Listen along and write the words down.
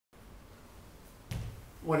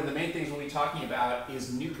one of the main things we'll be talking about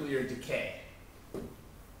is nuclear decay,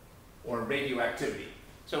 or radioactivity.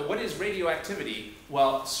 So what is radioactivity?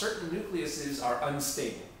 Well, certain nucleuses are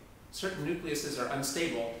unstable. Certain nucleuses are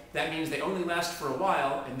unstable. That means they only last for a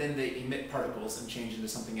while, and then they emit particles and change into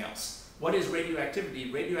something else. What is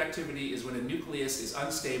radioactivity? Radioactivity is when a nucleus is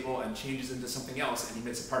unstable and changes into something else and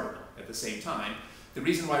emits a particle at the same time. The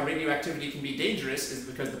reason why radioactivity can be dangerous is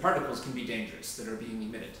because the particles can be dangerous that are being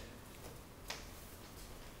emitted.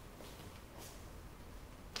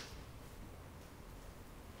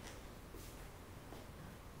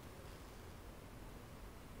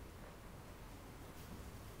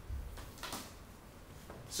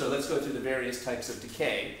 So let's go through the various types of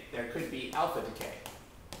decay. There could be alpha decay.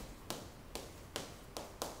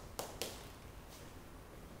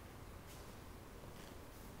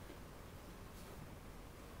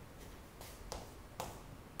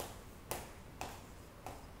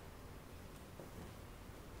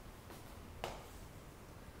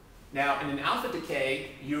 Now, in an alpha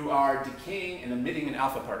decay, you are decaying and emitting an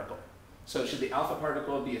alpha particle. So should the alpha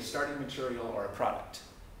particle be a starting material or a product?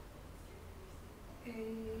 A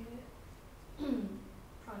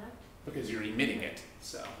product. Because you're emitting it,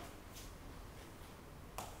 so.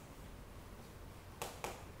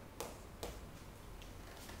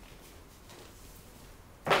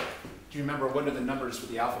 Do you remember what are the numbers for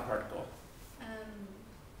the alpha particle?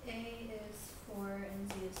 A is 4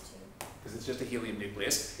 and Z is 2. Because it's just a helium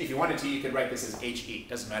nucleus. If you wanted to, you could write this as HE.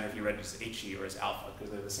 Doesn't matter if you write it as HE or as alpha,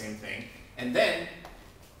 because they're the same thing. And then,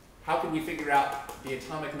 how can we figure out the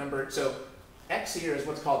atomic number? So X here is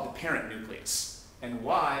what's called the parent nucleus, and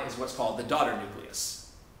Y is what's called the daughter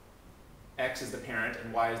nucleus. X is the parent,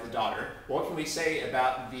 and Y is the daughter. What can we say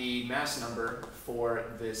about the mass number for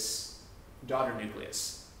this daughter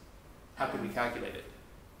nucleus? How could we calculate it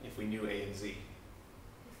if we knew A and Z?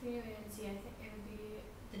 If we knew A and Z, I think it would be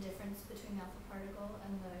the difference between the alpha particle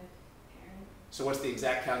and the parent. So what's the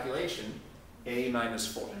exact calculation? A minus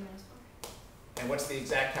 4. A minus 4. And what's the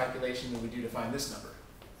exact calculation that we do to find this number?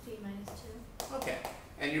 Z minus 2. Okay.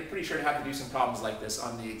 And you're pretty sure to have to do some problems like this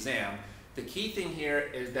on the exam. The key thing here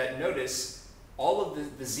is that notice all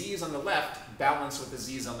of the Z's on the left balance with the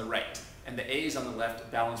Z's on the right, and the A's on the left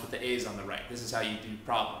balance with the A's on the right. This is how you do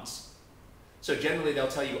problems. So generally they'll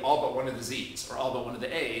tell you all but one of the Z's or all but one of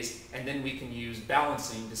the A's, and then we can use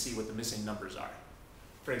balancing to see what the missing numbers are.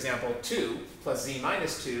 For example, 2 plus Z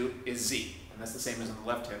minus 2 is Z, and that's the same as on the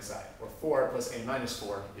left-hand side, or 4 plus A minus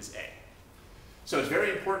 4 is A. So it's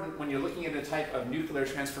very important when you're looking at a type of nuclear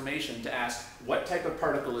transformation to ask what type of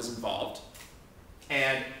particle is involved,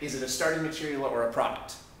 and is it a starting material or a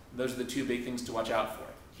product? Those are the two big things to watch out for.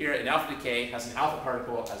 Here, an alpha decay has an alpha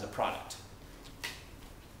particle as a product.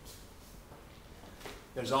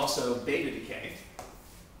 There's also beta decay.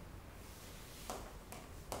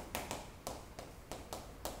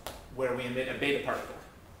 Where we emit a beta particle.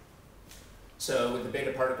 So would the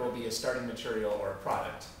beta particle be a starting material or a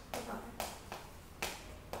product? A product.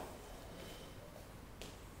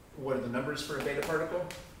 What are the numbers for a beta particle?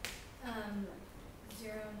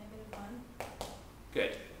 0, -1.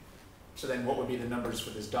 Good. So then what would be the numbers for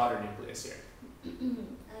this daughter nucleus here?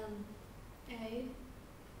 A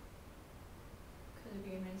could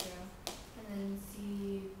be a minus 0, and then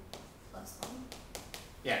Z plus 1.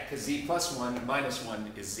 Yeah, because Z plus 1 minus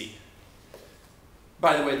 1 is Z.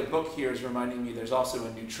 By the way, the book here is reminding me there's also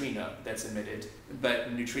a neutrino that's emitted,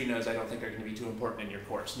 but neutrinos I don't think are going to be too important in your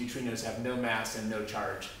course. Neutrinos have no mass and no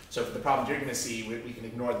charge. So for the problems you're going to see, we can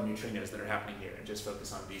ignore the neutrinos that are happening here and just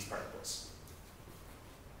focus on these particles.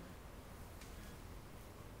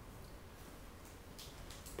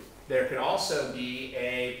 There could also be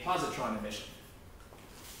a positron emission.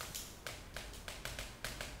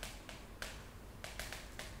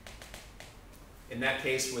 In that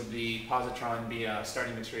case, would the positron be a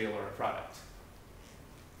starting material or a product?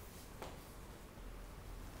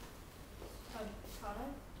 A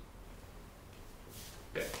product?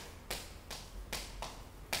 Good.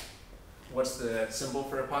 What's the symbol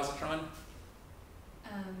for a positron?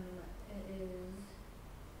 It is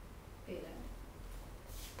beta.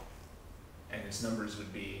 And its numbers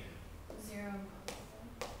would be? 0 and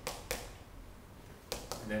positive.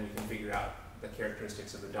 And then we can figure out the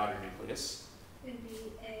characteristics of the daughter nucleus. It'd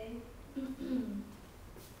be A and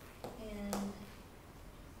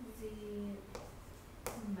Z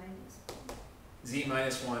minus 1. Z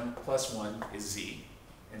minus 1 plus 1 is Z,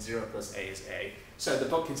 and 0 plus A is A. So the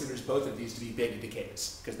book considers both of these to be beta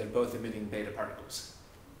decays, because they're both emitting beta particles.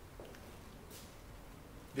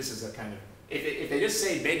 This is a kind of, if they just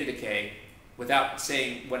say beta decay without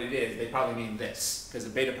saying what it is, they probably mean this, because a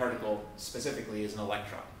beta particle specifically is an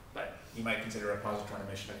electron. But you might consider a positron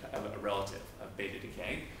emission a relative of beta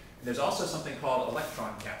decay. And there's also something called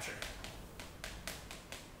electron capture.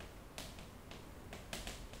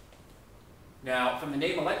 Now, from the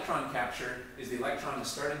name electron capture, is the electron a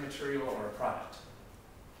starting material or a product?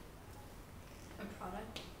 A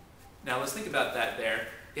product? Now let's think about that there.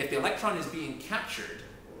 If the electron is being captured,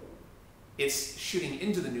 it's shooting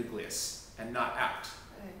into the nucleus and not out.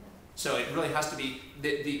 Okay. So it really has to be,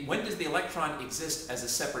 when does the electron exist as a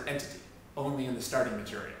separate entity? Only in the starting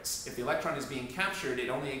materials. If the electron is being captured, it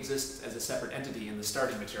only exists as a separate entity in the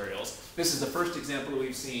starting materials. This is the first example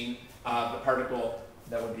we've seen of a particle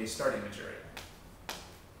that would be a starting material.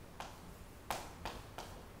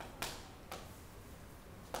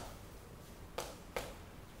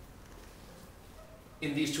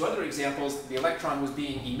 In these two other examples, the electron was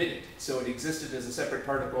being emitted, so it existed as a separate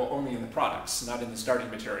particle only in the products, not in the starting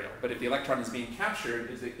material. But if the electron is being captured,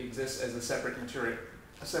 it exists as a separate material,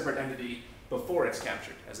 a separate entity before it's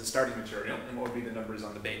captured as a starting material. And what would be the numbers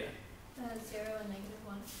on the beta? 0 and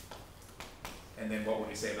 -1. And then what would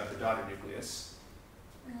we say about the daughter nucleus?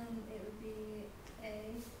 It would be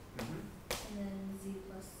A, Mm-hmm. and then Z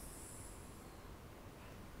plus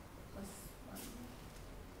 1.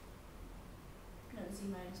 No, Z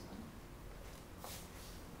minus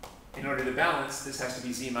 1. In order to balance, this has to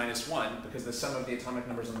be Z minus 1 because the sum of the atomic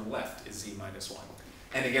numbers on the left is Z minus 1.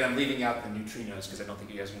 And again, I'm leaving out the neutrinos because I don't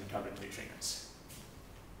think you guys are going to talk about neutrinos.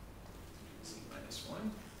 Z minus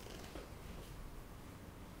 1.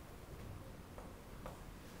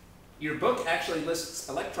 Your book actually lists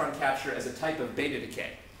electron capture as a type of beta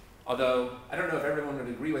decay. Although, I don't know if everyone would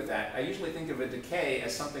agree with that. I usually think of a decay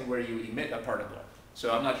as something where you emit a particle.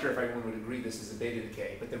 So I'm not sure if everyone would agree this is a beta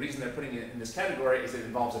decay. But the reason they're putting it in this category is it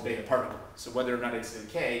involves a beta particle. So whether or not it's a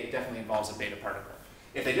decay, it definitely involves a beta particle.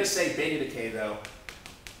 If they just say beta decay, though,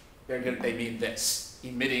 they mean this,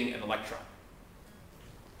 emitting an electron.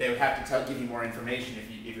 They would have to give you more information if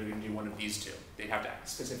you're going to do one of these two. They'd have to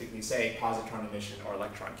specifically say positron emission or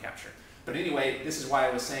electron capture. But anyway, this is why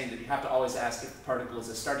I was saying that you have to always ask if the particle is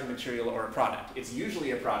a starting material or a product. It's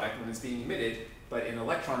usually a product when it's being emitted, but in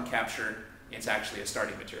electron capture, it's actually a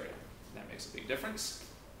starting material. That makes a big difference.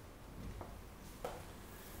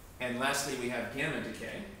 And lastly, we have gamma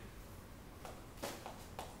decay,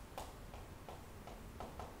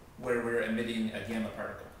 where we're emitting a gamma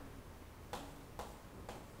particle.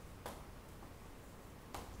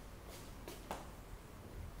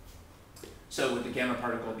 So would the gamma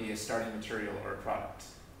particle be a starting material or a product?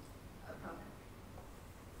 A product.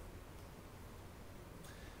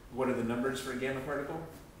 What are the numbers for a gamma particle?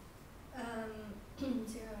 0 and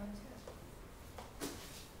 0.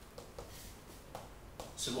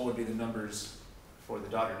 So what would be the numbers for the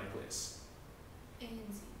daughter nucleus? A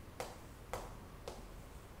and Z.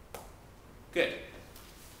 Good.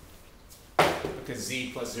 Because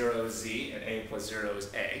Z plus 0 is Z and A plus 0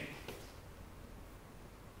 is A.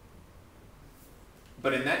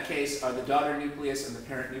 But in that case, are the daughter nucleus and the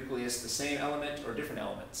parent nucleus the same element or different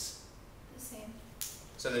elements? The same.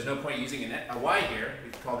 So there's no point using a Y here. We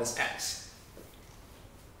could call this X.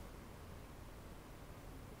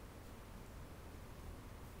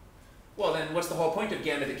 Well, then what's the whole point of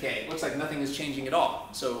gamma decay? It looks like nothing is changing at all.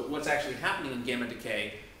 So what's actually happening in gamma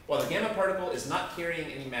decay? Well, the gamma particle is not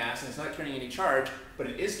carrying any mass and it's not carrying any charge, but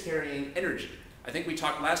it is carrying energy. I think we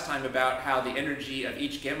talked last time about how the energy of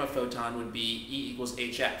each gamma photon would be E equals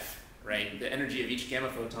HF, right? The energy of each gamma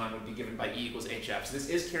photon would be given by E equals HF. So this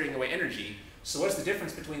is carrying away energy. So what's the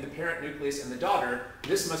difference between the parent nucleus and the daughter?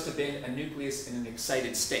 This must have been a nucleus in an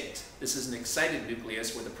excited state. This is an excited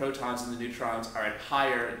nucleus where the protons and the neutrons are at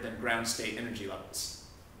higher than ground state energy levels.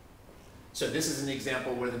 So this is an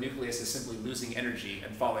example where the nucleus is simply losing energy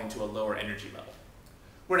and falling to a lower energy level.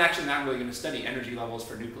 We're actually not really going to study energy levels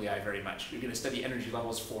for nuclei very much. You're going to study energy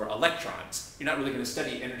levels for electrons. You're not really going to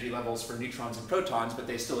study energy levels for neutrons and protons, but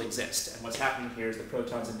they still exist. And what's happening here is the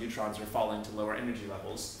protons and neutrons are falling to lower energy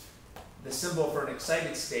levels. The symbol for an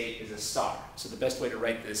excited state is a star. So the best way to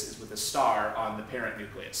write this is with a star on the parent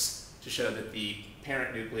nucleus to show that the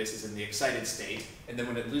parent nucleus is in the excited state. And then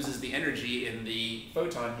when it loses the energy in the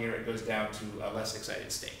photon here, it goes down to a less excited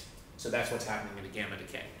state. So that's what's happening in a gamma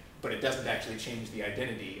decay. But it doesn't actually change the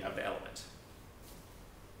identity of the element.